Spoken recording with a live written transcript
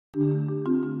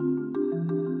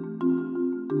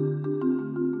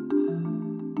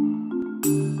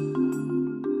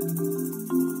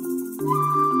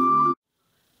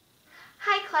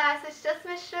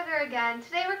Miss Sugar again.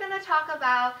 Today we're going to talk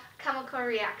about chemical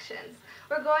reactions.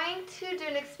 We're going to do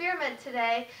an experiment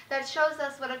today that shows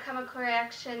us what a chemical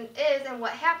reaction is and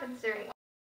what happens during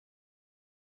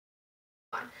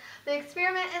one. The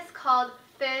experiment is called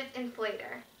Fizz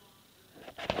Inflator.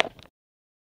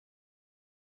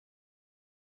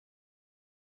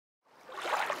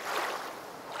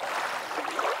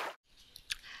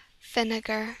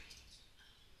 Vinegar,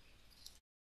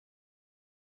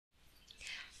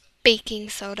 baking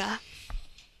soda,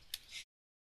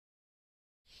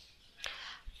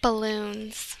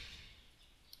 balloons,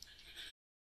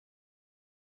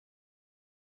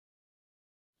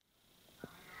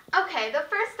 Okay, the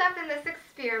first step in this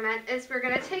experiment is we're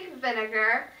going to take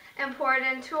vinegar and pour it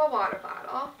into a water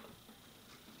bottle.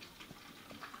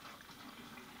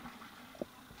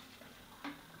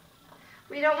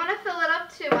 We don't want to fill it up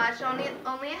too much,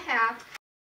 only a half.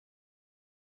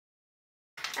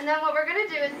 And then what we're going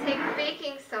to do is take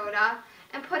baking soda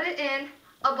and put it in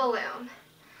a balloon.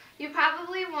 You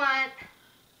probably want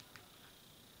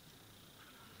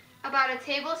about a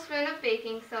tablespoon of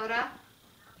baking soda.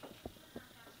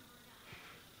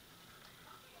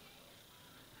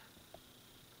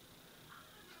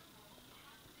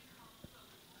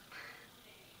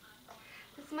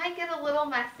 This might get a little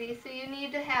messy, so you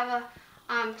need to have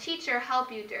a teacher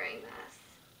help you during this.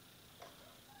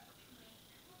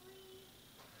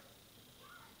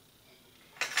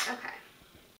 Okay.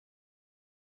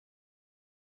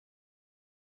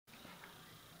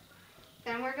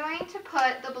 Then we're going to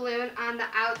put the balloon on the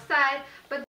outside,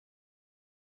 but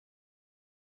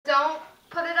don't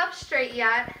put it up straight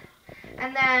yet.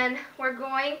 And then we're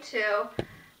going to,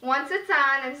 once it's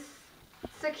on and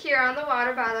secure on the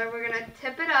water bottle, we're going to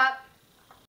tip it up.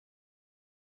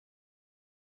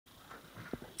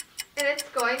 And it's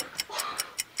going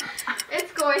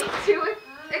to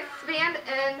expand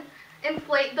and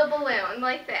inflate the balloon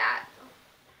like that.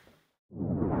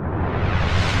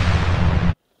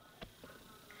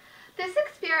 This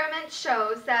experiment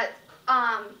shows that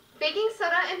baking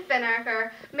soda and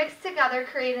vinegar mixed together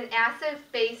create an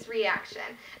acid-base reaction.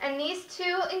 And these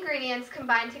two ingredients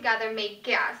combined together make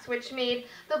gas, which made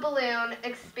the balloon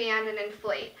expand and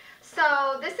inflate.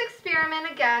 So this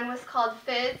experiment again was called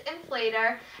Fizz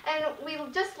Inflator, and we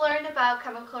just learned about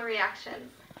chemical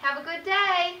reactions. Have a good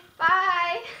day.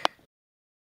 Bye.